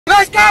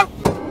guys go!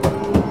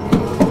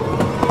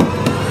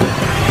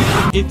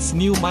 It's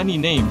new money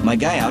name. My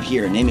guy out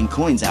here naming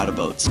coins out of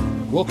boats.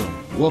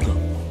 Welcome, welcome.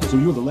 So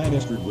you're the lad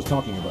Estrid was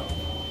talking about.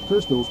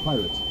 Curse those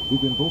pirates.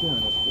 They've been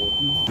bothering us for...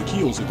 The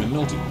keels have been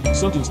melting.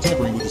 Something's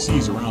tampering with the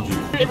seas around here.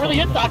 It really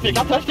is toxic.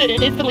 I touched it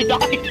and instantly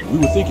died. We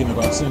were thinking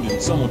about sending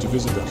someone to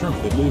visit the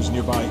Kermit that lives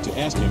nearby to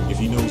ask him if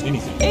he knows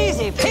anything.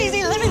 Easy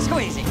peasy lemon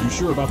squeezy. You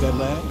sure about that,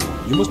 lad?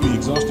 You must be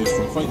exhausted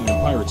from fighting them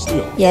pirates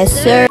still. Yes,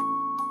 sir.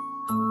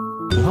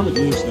 The hermit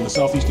lives in the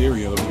southeast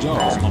area of the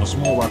Jaws on a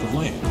small rock of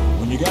land.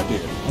 When you got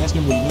there, ask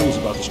him what he knows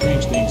about the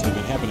strange things that have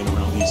been happening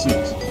around these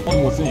seas. One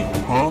more thing.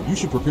 You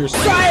should prepare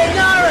some...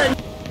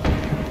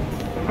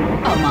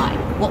 Oh my,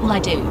 what will I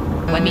do?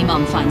 When me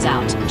mum finds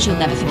out, she'll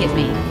never forgive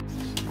me.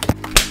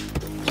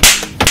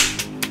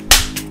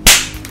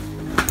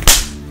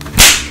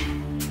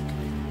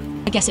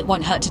 I guess it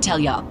won't hurt to tell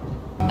ya.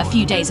 A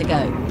few days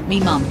ago, me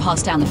mum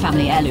passed down the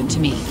family heirloom to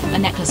me, a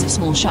necklace of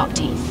small shark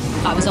teeth.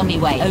 I was on me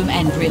way home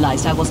and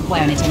realised I wasn't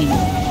wearing it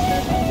anymore.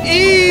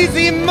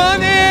 Easy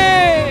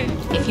money!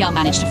 If y'all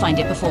manage to find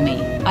it before me,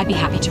 I'd be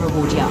happy to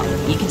reward y'all.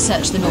 You can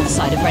search the north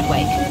side of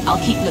Redwake. I'll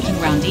keep looking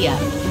round here.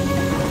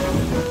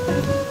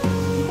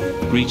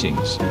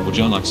 Greetings. Would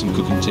you like some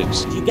cooking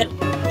tips? Do you get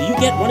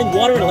running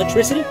water and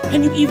electricity?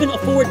 Can you even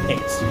afford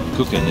pants?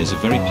 Cooking is a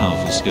very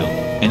powerful skill.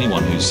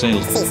 Anyone who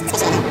sails...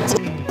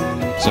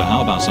 So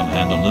how about some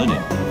hand-on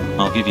learning?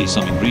 I'll give you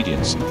some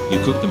ingredients, you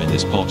cook them in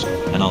this pot,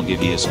 and I'll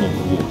give you a small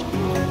reward.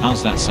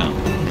 How's that sound?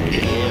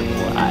 Yeah,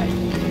 boy.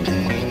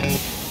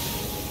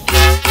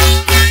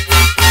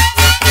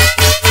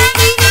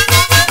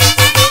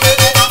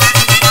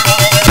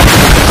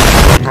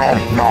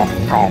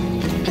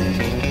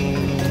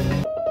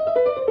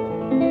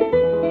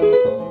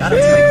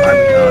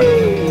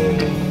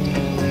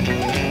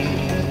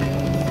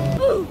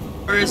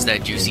 Where is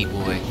that juicy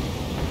boy?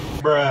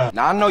 Bruh.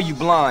 Now I know you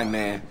blind,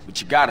 man,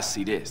 but you gotta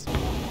see this.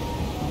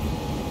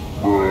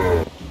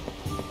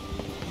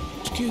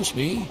 Excuse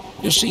me,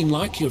 you seem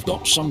like you've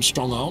got some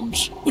strong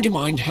arms. Would you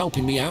mind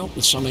helping me out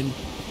with something?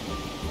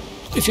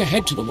 If you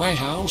head to the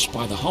warehouse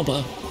by the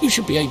harbor, you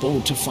should be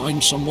able to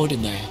find some wood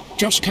in there.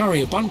 Just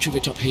carry a bunch of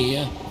it up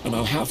here, and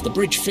I'll have the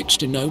bridge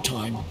fixed in no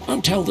time.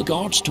 I'll tell the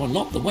guards to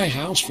unlock the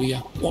warehouse for you.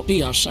 What do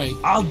you say?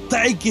 I'll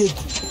take it!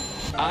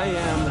 I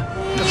am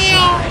the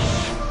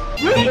Flash.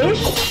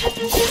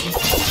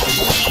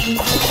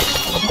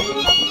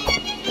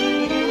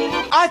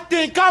 I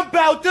think I'm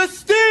about to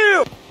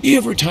steal!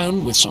 You've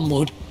returned with some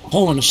wood.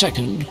 Hold on a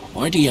second.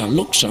 Why do you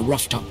look so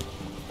roughed up?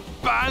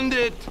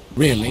 Bandit!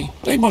 Really?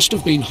 They must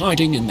have been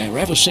hiding in there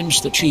ever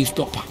since the chief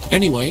got back.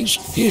 Anyways,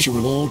 here's your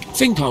reward.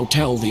 Think I'll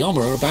tell the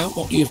armourer about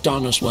what you've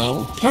done as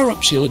well.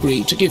 Perhaps he'll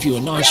agree to give you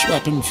a nice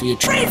weapon for your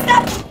trip.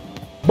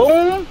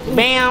 Boom,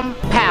 bam,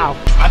 pow.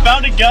 I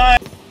found a gun.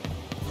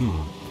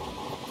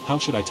 How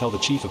should I tell the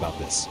chief about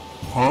this?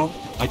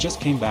 I just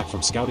came back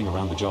from scouting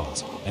around the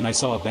Jaws, and I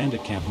saw a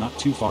bandit camp not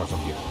too far from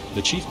here.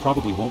 The chief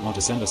probably won't want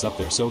to send us up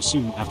there so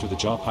soon after the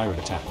Jaw pirate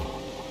attack.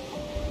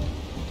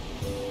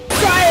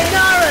 Try an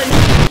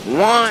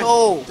orange!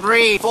 1, 2,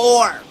 3,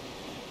 4.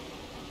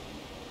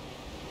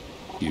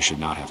 You should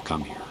not have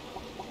come here.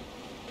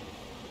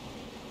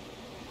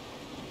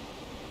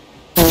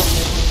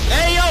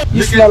 Hey, yo!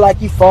 You smell like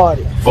you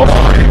farted.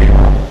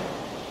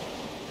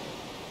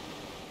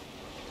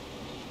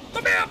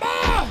 Come here,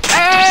 boy!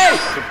 Hey!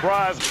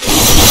 Surprise!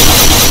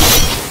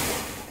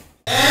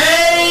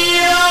 Hey,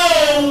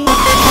 yo!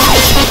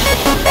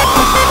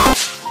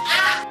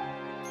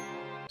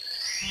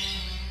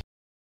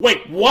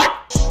 Wait, what?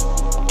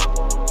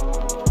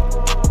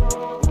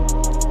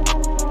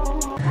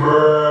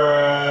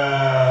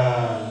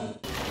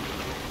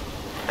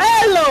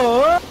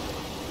 Hello!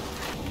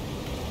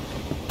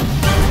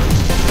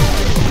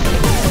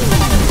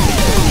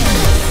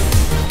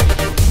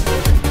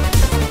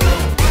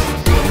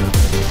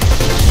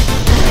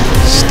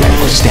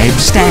 Stab,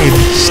 stab,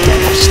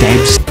 stab,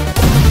 stab, stab.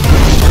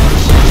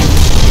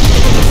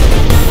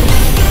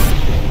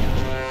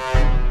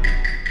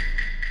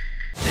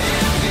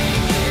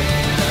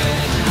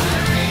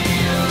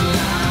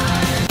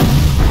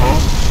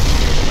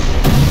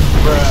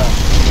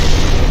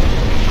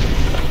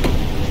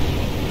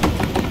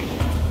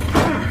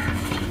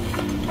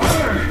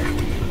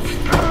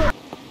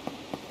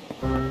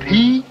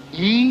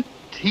 P-E-T-R-O-L.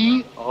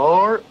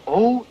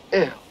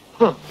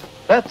 Huh.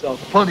 That's a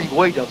funny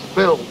way to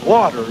spell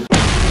water.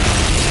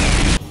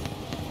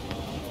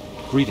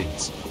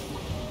 Greetings.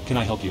 Can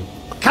I help you?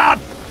 Cut!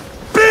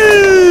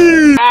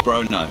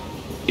 Bro, no.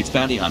 It's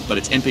bounty hunt, but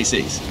it's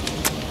NPCs.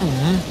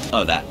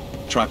 Oh, that.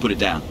 Try put it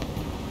down.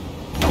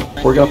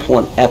 We're gonna pull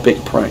an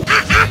epic prank.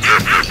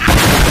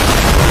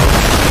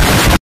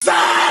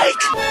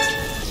 Psych!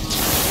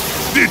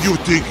 Did you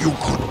think you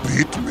could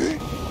beat me?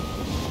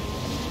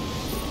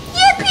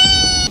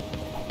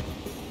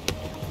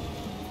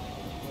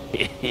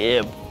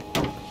 Yeah,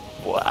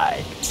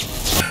 boy.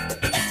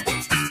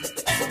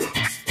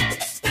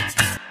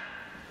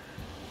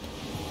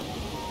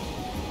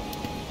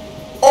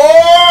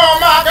 Oh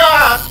my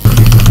God!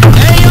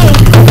 Hey, yo!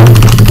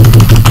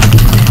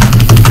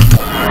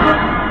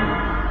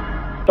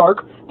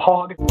 Stark,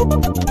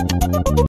 hog.